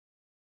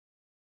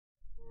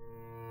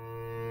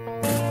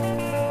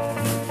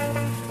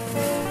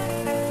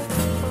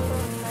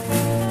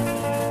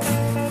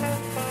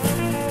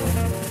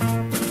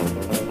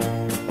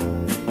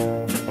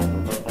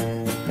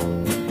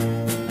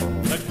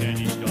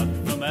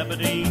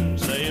Aberdeen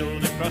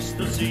sailed across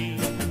the sea.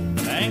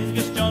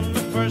 Angus John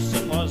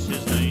McPherson was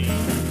his name.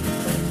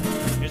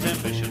 His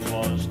ambition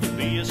was to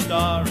be a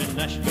star in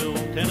Nashville,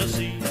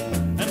 Tennessee,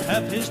 and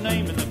have his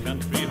name in the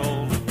Country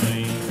Hall of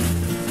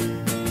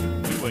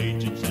Fame. To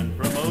agents and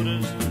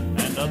promoters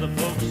and other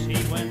folks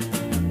he went.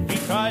 He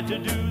tried to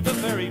do the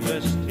very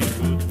best he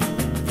could.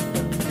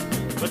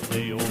 But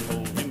they all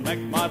told him, Mac,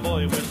 my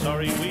boy, we're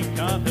sorry we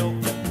can't help.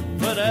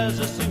 But as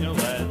a singer,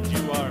 lad,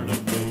 you are no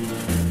good.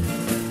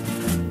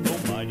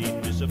 Oh, mighty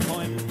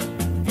disappointed,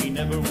 he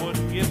never would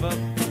give up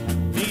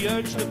the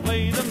urge to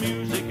play the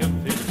music of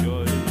his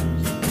choice.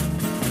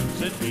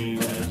 Said he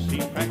as he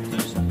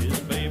practiced his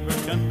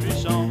favorite country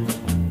songs,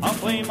 I'll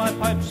play my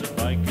pipes if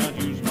I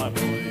can't use my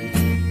voice.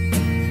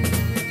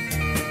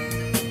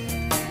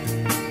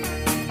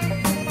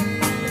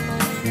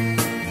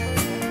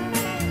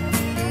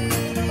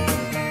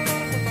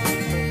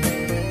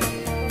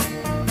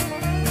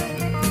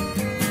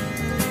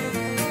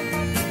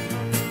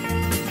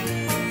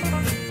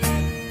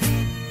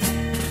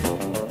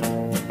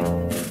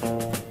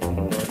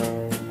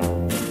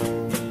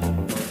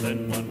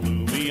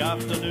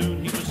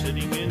 Afternoon, he was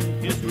sitting in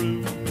his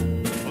room,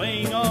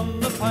 playing on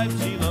the pipes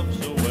he loved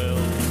so well.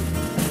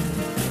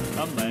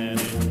 A man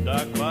in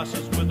dark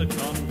glasses with a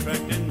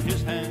contract in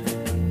his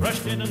hand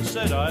rushed in and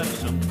said, I've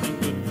something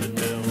good to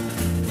tell.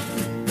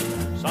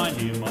 Sign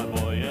here, my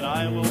boy, and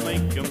I will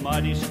make a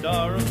mighty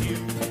star of you,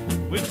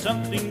 with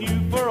something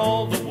new for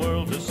all the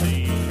world to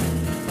see.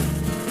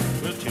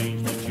 We'll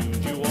change the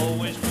tunes you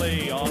always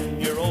play on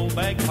your old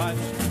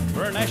bagpipes,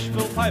 for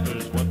Nashville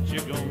Piper's what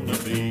you're gonna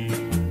be.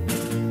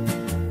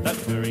 That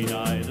very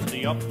night at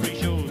the Opry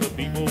show, the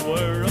people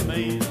were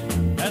amazed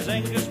as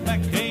Angus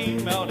Mac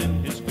came out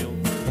in his kilt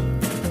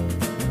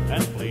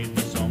and played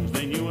the songs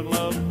they knew and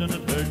loved and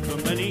had heard for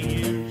many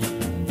years.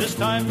 This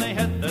time they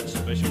had that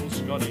special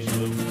Scottish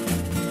look.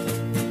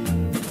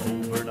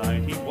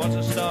 Overnight he was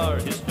a star,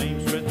 his fame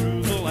spread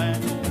through the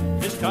land.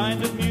 His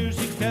kind of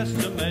music cast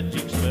a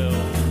magic spell.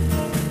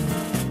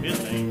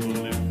 His name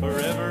will live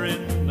forever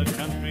in the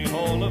Country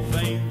Hall of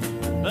Fame,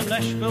 the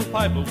Nashville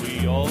Piper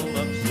we all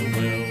love.